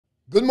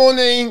Good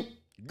morning,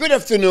 good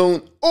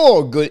afternoon,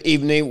 or good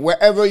evening,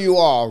 wherever you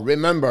are.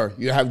 Remember,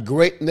 you have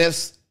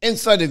greatness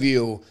inside of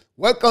you.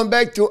 Welcome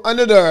back to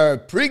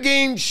another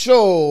pregame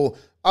show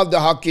of the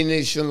Hockey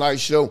Nation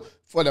Live Show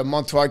for the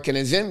Montreal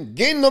Canadiens.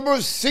 Game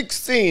number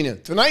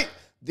 16. Tonight,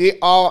 they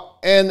are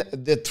in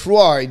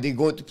Detroit. They're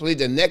going to play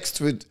the next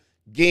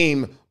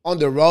game on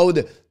the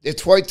road.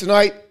 Detroit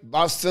tonight,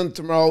 Boston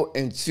tomorrow,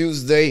 and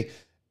Tuesday,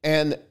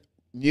 and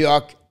New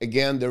York,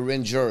 again, the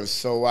Rangers.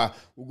 So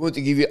we're going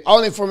to give you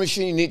all the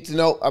information you need to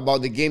know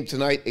about the game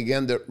tonight,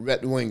 again, the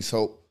Red Wings.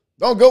 So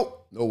don't go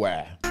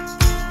nowhere.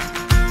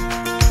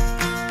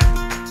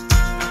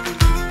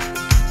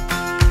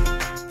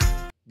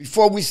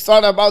 Before we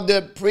start about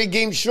the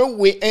pregame show,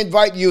 we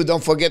invite you,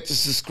 don't forget to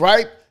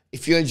subscribe.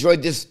 If you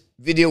enjoyed this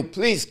video,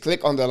 please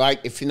click on the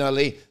like. And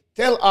finally,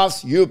 tell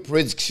us your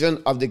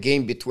prediction of the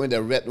game between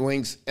the Red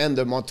Wings and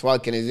the Montreal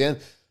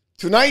Canadiens.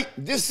 Tonight,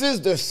 this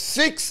is the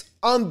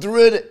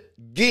 600th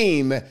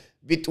game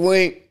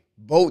between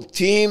both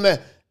teams,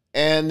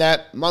 and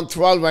at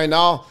Montreal right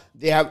now,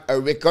 they have a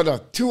record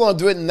of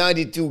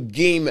 292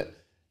 game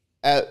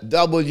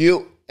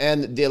W,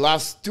 and they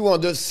lost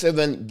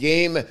 207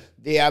 game.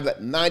 They have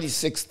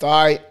 96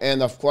 tie,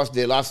 and of course,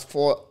 they lost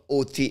 4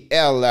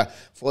 OTL.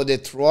 For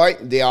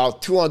Detroit, they are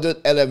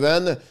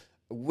 211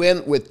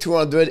 win with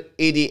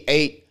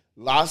 288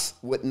 loss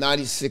with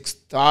 96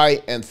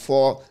 tie and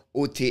 4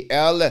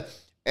 OTL.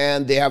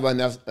 And they have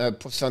a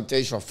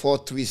percentage of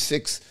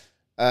 436.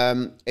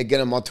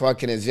 Again, a Montreal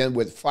Canadiens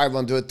with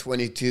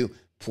 522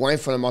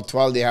 points. For the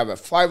Montreal, they have a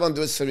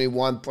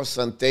 571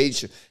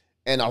 percentage.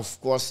 And of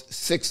course,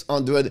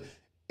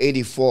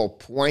 684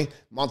 points.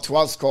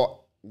 Montreal scored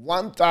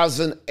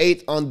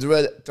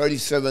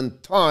 1,837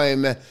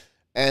 times.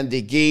 And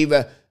they gave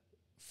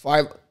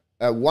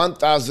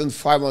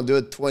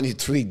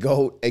 1,523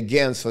 goals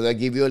again. So they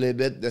give you a little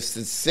bit the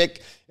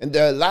statistic. In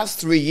the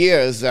last 3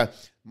 years,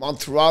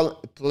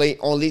 Montreal play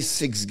only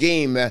 6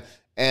 games,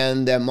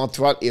 and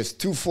Montreal is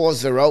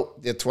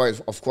 2-4-0. Detroit,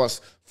 of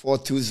course,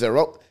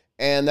 4-2-0.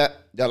 And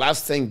the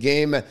last 10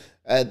 game,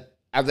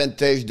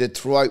 advantage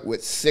Detroit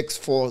with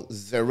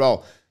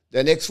 6-4-0.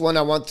 The next one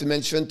I want to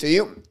mention to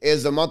you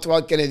is the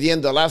Montreal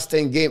Canadiens. The last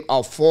 10 game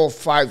are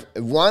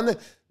 4-5-1.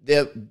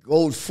 They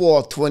goal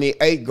for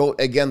 28, goal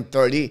again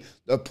 30.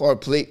 The power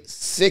play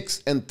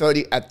 6 and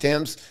 30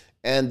 attempts,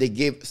 and they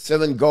give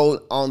 7 goals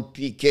on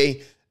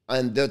PK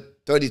and the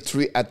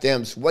 33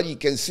 attempts. What you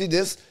can see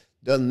this,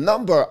 the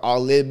number are a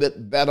little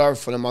bit better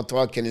for the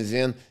Montreal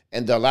Canadiens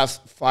in the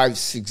last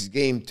 5-6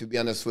 games, to be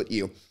honest with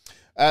you.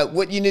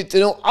 What you need to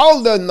know,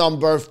 all the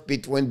numbers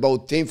between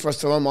both teams.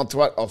 First of all,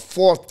 Montreal are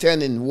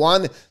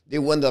 4-10-1. They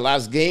won the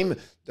last game.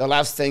 The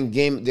last 10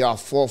 games, they are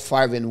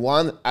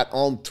 4-5-1. At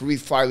home,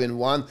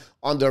 3-5-1.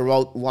 On the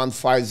road,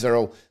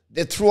 1-5-0.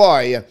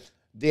 Detroit,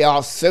 they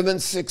are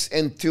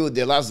 7-6-2.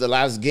 They lost the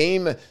last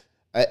game.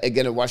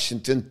 Again,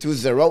 Washington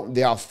 2-0.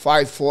 They are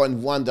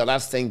 5-4-1 the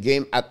last 10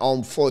 game. At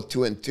home,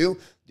 4-2-2.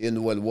 They did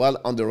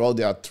well. On the road,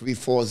 they are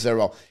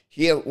 3-4-0.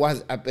 Here,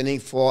 what's happening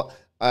for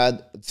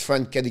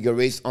different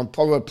categories. On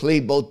power play,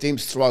 both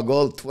teams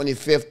struggle.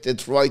 25th,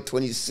 Detroit,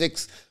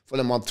 26th for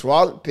the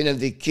Montreal.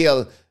 Penalty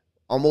kill,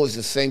 almost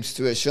the same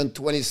situation.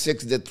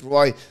 26th,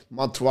 Detroit,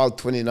 Montreal,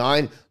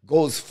 29.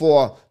 Goals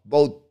for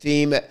both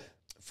teams.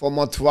 For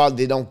Montreal,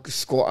 they don't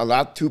score a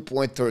lot,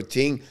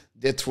 2.13.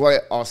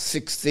 Detroit are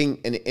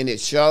 16 in the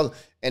NHL.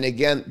 And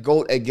again,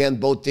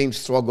 both teams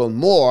struggle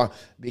more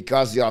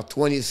because they are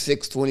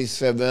 26,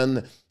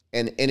 27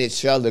 in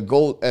NHL. The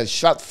goal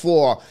shot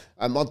for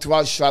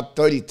Montreal shot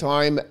 30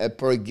 times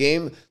per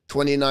game,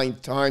 29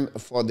 times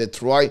for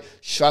Detroit.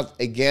 Shot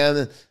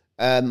again,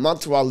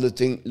 Montreal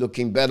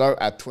looking better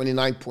at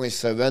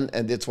 29.7,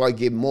 and Detroit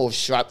gave more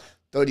shot,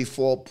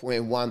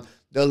 34.1.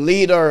 The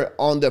leader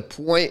on the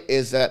point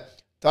is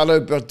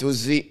Tyler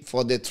Bertuzzi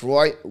for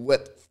Detroit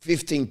with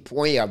 15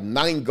 points, have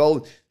 9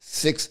 goals,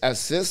 6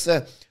 assists.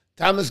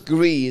 Thomas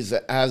Gries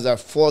has a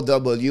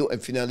 4W,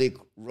 and finally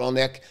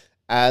Ronek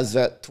has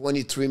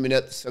 23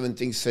 minutes,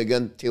 17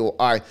 seconds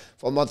TOI.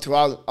 For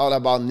Montreal, all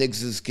about Nick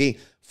Suzuki,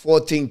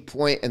 14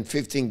 points and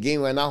 15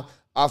 games right now.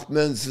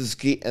 Hoffman,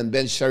 Suzuki, and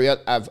Ben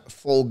Chariot have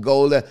 4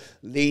 goal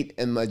lead,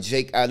 and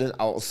Jake Allen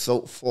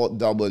also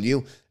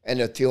 4W.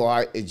 And the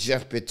TOI is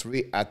Jeff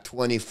Petrie at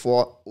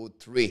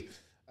 24.03.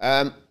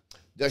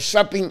 The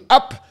shopping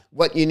up,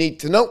 what you need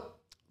to know.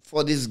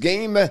 For this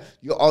game,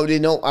 you already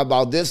know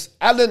about this.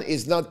 Allen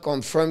is not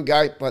confirmed,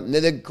 guy, but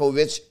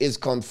Nedeljkovic is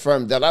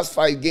confirmed. The last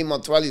 5 games,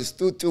 Montreal is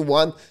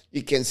 2-1.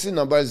 You can see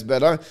number is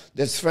better.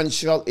 The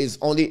differential is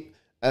only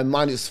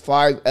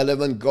 -5,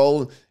 11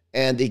 goal,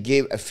 and they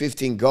gave a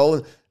 15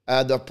 goal.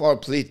 The power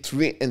play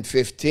 3 and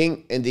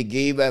 15, and they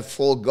gave a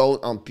 4 goal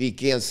on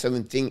PK and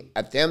 17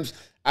 attempts.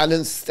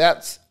 Allen's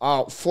stats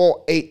are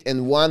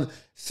 4-8-1.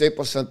 Save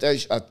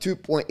percentage at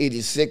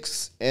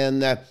 2.86,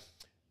 and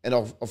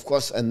of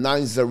course, a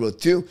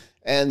 9.02.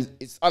 And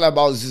it's all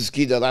about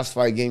Suzuki, the last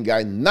 5 game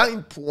guy.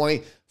 9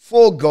 points,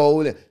 4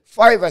 goals,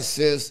 5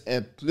 assists,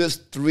 and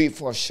 +3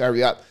 for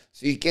Chariot.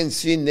 So you can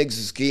see Nick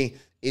Suzuki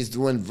is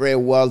doing very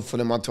well for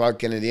the Montreal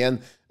Canadiens.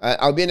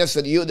 I'll be honest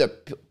with you, the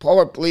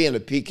power play and the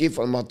PK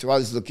for Montreal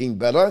is looking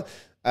better.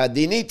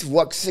 They need to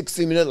work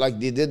 60 minutes like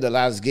they did the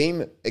last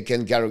game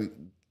against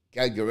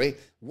Calgary.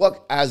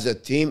 Work as a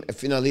team.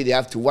 Finally, they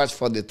have to watch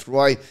for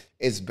Detroit.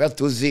 It's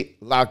Bertuzzi,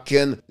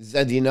 Larkin,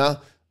 Zadina.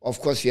 Of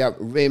course, you have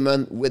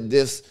Raymond with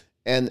this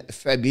and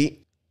Fabi.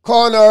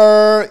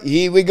 Corner,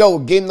 here we go.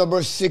 Game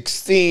number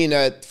 16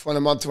 for the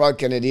Montreal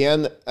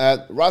Canadiens.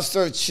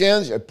 Roster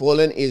change.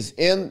 Poland is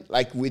in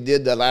like we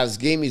did the last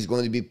game. He's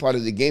going to be part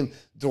of the game.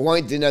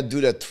 Drouin did not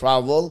do the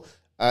travel.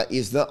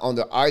 He's not on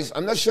the ice.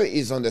 I'm not sure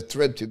he's on the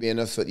trip, to be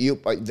honest with you,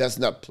 but he does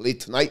not play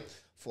tonight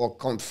for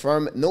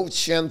confirm. No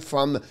chance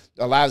from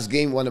the last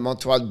game when the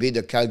Montreal beat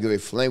the Calgary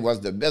Flames. Was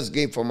the best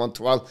game for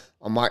Montreal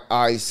on my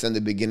eyes in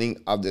the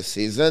beginning of the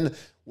season.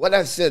 What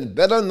I said,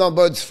 better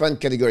numbered different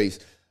categories.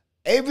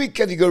 Every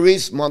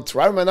categories,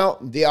 Montreal right now,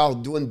 they are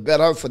doing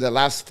better for the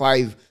last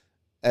 5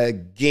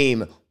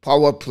 game.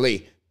 Power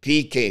play,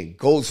 PK,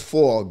 goals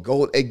for,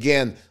 goal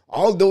again.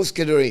 All those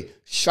categories,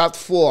 shot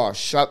for,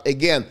 shot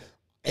again.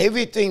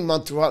 Everything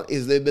Montreal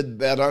is a little bit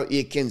better.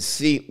 You can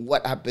see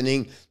what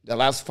happening the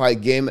last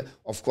 5 games.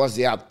 Of course,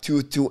 they have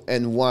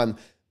 2-2-1.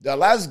 The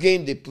last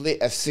game, they play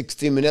a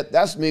 60-minute.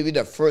 That's maybe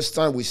the first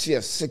time we see a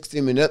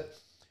 60-minute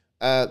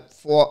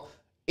for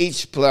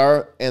each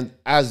player and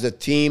as a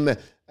team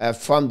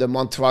from the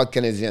Montreal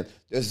Canadiens.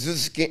 The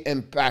Suzuki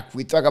impact,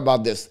 we talk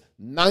about this.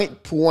 9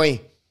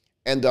 points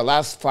in the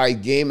last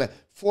 5 games,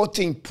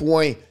 14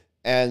 points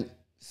and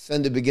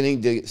since the beginning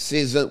of the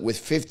season with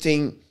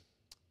 15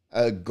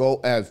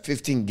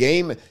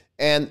 game.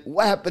 And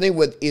what happening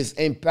with his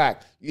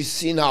impact? You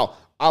see now,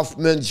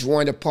 Hoffman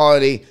joined the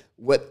party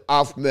with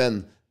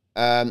Hoffman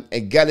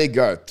and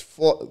Gallagher.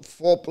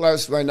 Four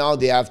players right now,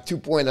 they have 2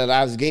 points in the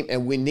last game,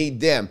 and we need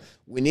them.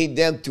 We need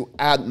them to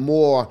add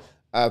more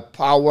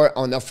power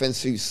on the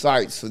offensive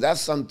side. So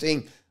that's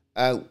something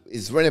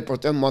is very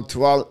important.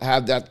 Montreal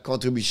have that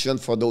contribution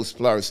for those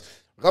players.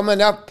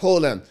 Romanov,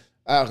 Poland.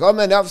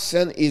 Romanov,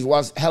 since he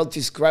was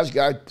healthy scratch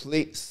guy,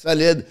 played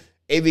solid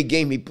every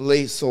game he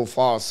played so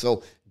far.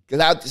 So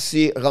glad to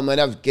see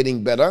Romanov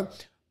getting better.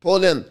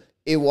 Poland,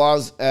 it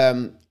was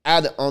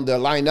added on the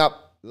lineup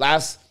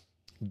last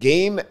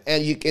game,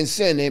 and you can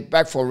see an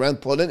impact for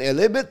Rand Poland. A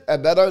little bit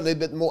better, a little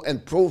bit more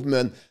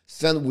improvement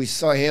since we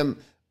saw him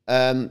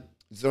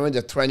during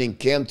the training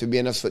camp, to be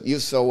honest with you.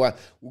 So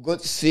we're going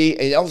to see,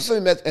 and also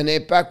he made an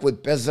impact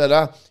with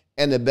Pezzetta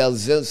and the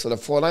Belzil. So the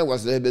 4-line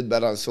was a little bit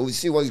better. So we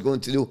see what he's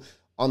going to do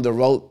on the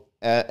road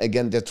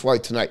against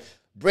Detroit tonight.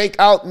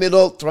 Breakout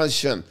middle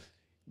transition.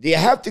 They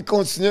have to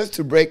continue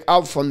to break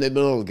out from the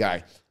middle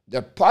guy.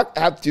 The puck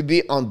have to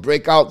be on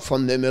breakout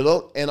from the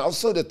middle, and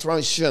also the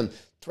transition.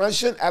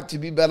 Transition have to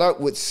be better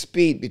with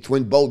speed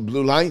between both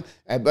blue line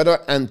and better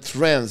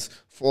entrance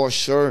for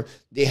sure.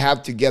 They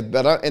have to get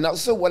better. And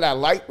also what I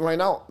like right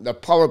now, the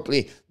power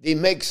play. They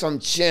make some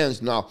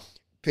change now.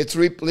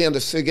 Petrie play on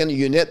the second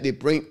unit. They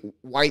bring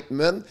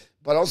Whiteman,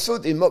 but also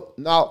they make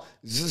now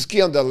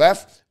Zuski on the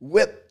left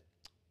with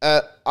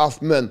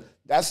Hoffman.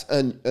 That's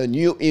a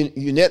new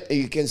unit.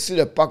 You can see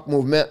the puck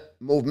movement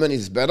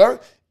is better,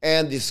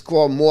 and they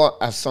score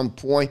more at some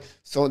point.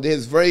 So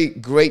there's very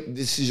great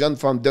decision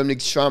from Dominic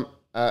Champ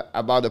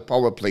about the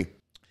power play.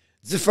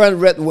 Different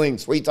Red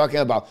Wings. What are you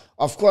talking about?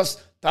 Of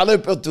course, Tyler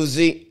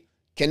Bertuzzi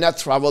cannot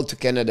travel to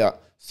Canada.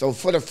 So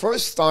for the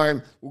first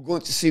time, we're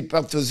going to see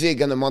Bertuzzi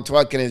against the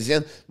Montreal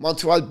Canadiens.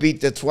 Montreal beat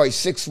Detroit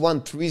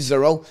 6-1,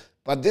 3-0.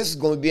 But this is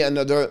going to be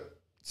another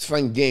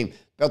different game.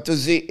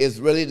 Bertuzzi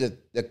is really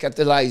the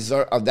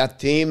catalyzer of that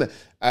team.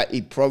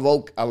 He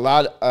provoked a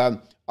lot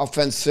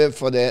offensive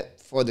for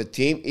the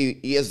team.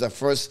 He is the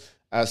first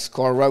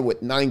scorer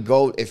with 9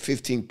 goals and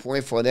 15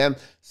 points for them.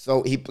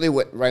 So he played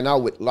right now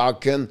with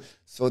Larkin.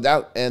 So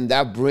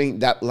that bring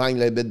that line a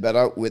little bit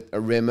better with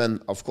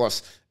Raymond, of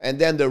course. And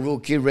then the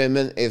rookie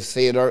Raymond is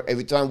Sater.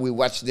 Every time we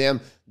watch them,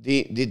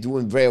 they're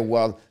doing very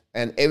well.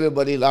 And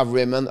everybody love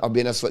Raymond, I'll be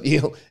honest with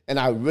you. And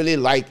I really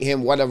like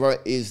him, whatever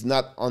is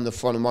not on the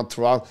front of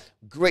Montreal.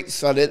 Great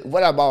solid.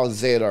 What about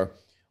Zader?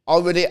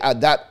 Already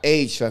at that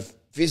age,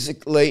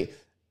 physically,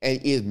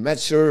 and he's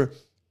mature.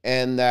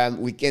 And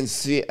we can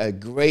see a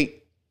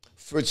great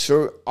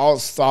future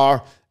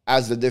all-star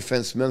as the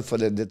defenseman for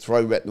the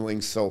Detroit Red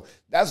Wings. So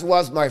that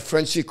was my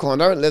Frenchy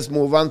corner. Let's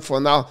move on for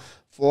now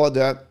for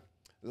the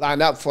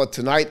lineup for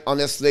tonight.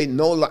 Honestly,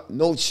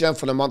 no chance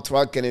for the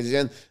Montreal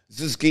Canadiens.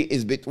 Zuski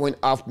is between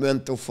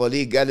Hoffman,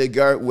 Toffoli,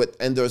 Gallagher with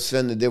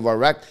Anderson and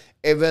Devarak,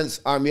 Evans,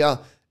 Armia,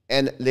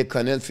 and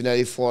Lekonen.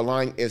 Finally,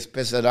 4-line is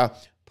Pesada,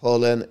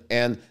 Poland,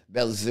 and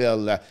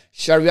Belzil.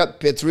 Chariot,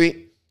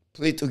 Petrie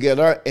play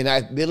together, and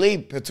I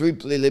believe Petrie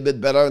play a little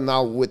bit better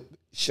now with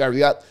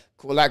Chariot,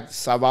 Kulak,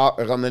 Savard,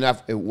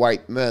 Romanov, and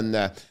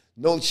Whiteman.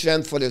 No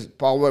chance for the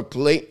power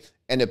play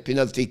and a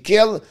penalty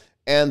kill.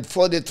 And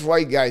for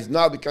Detroit guys,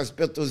 now because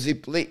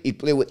Bertuzzi he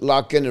play with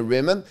Larkin and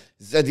Raymond,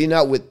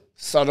 Zadina with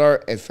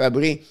Sutter and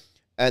Fabry,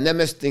 and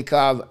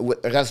Nemesnikov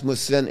with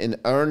Rasmussen and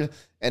Earn,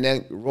 and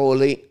then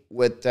Roney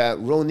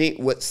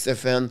with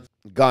Stephen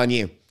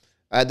Gagne.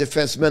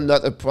 Defenseman,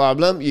 not a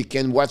problem. You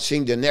can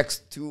watching the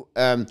next two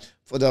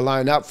for the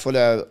lineup for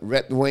the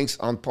Red Wings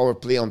on power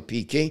play on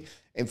PK.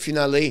 And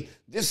finally,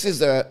 this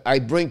is I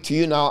bring to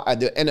you now at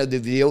the end of the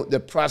video the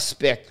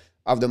prospect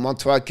of the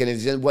Montreal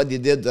Canadiens, what they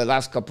did the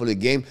last couple of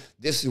games.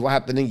 This is what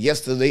happening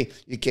yesterday.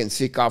 You can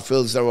see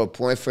Caulfield 0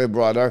 point,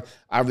 Fairbrother,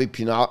 Harvey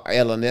Pinard,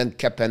 Elonen,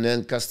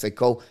 Kapanen,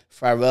 Costeco,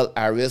 Farrell,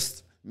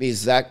 Harris,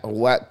 Mizak,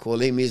 Roy,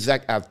 Coley.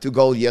 Mizak have 2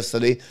 goals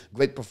yesterday.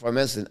 Great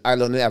performance. And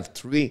Elonen have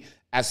 3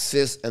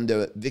 assists in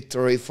the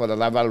victory for the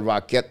Laval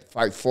Rocket,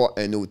 5-4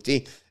 and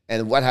OT.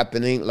 And what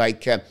happening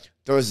like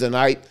Thursday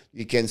night,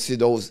 you can see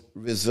those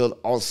results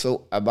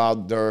also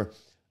about their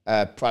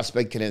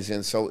prospect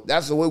Canadiens. So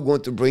that's what we're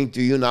going to bring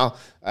to you now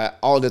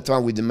all the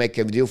time. We make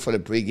a video for the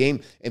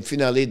pregame. And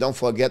finally, don't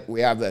forget,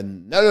 we have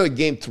another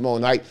game tomorrow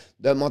night.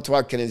 The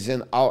Montreal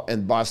Canadiens are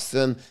in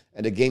Boston,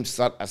 and the game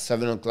starts at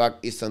 7 o'clock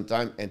Eastern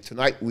Time. And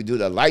tonight, we do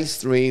the live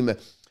stream,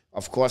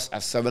 of course,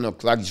 at 7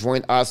 o'clock.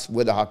 Join us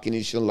with the Hockey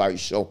Nation live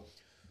show.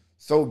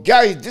 So,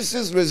 guys, this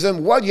is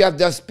resume. Why do you have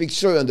this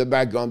picture in the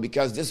background?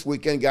 Because this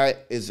weekend, guys,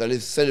 is a little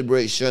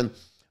celebration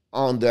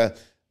on the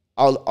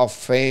Hall of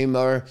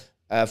Famer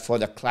for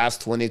the class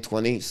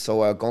 2020.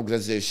 So,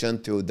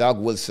 congratulations to Doug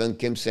Wilson,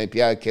 Kim St.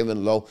 Pierre,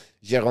 Kevin Lowe,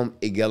 Jérôme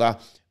Higuera,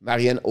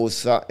 Marianne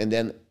Ossa, and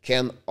then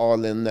Ken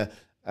Orlin.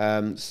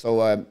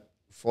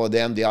 For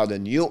them, they are the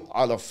new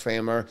Hall of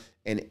Famer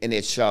in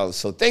NHL.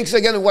 So, thanks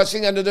again for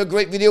watching another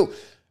great video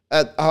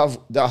of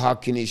the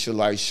Hockey Nation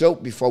live show.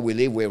 Before we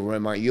leave, we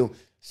remind you,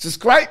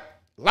 subscribe,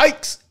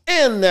 likes,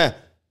 and,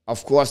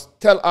 of course,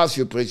 tell us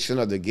your prediction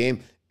of the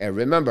game. And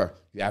remember,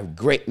 you have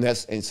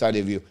greatness inside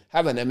of you.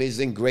 Have an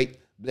amazing, great,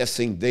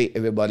 blessing day,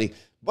 everybody.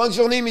 Bonne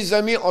journée, mes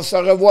amis. On se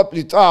revoit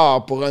plus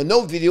tard pour une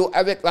autre vidéo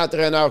avec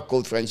l'entraîneur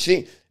Coach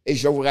Frenchy. Et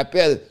je vous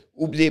rappelle,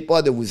 n'oubliez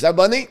pas de vous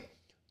abonner,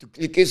 de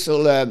cliquer sur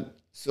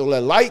le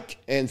like.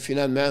 Et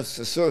finalement,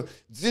 c'est sûr,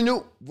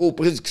 dis-nous vos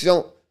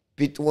prédictions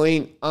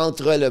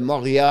entre le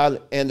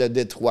Montréal et le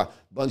Détroit.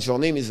 Bonne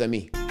journée, mes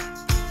amis.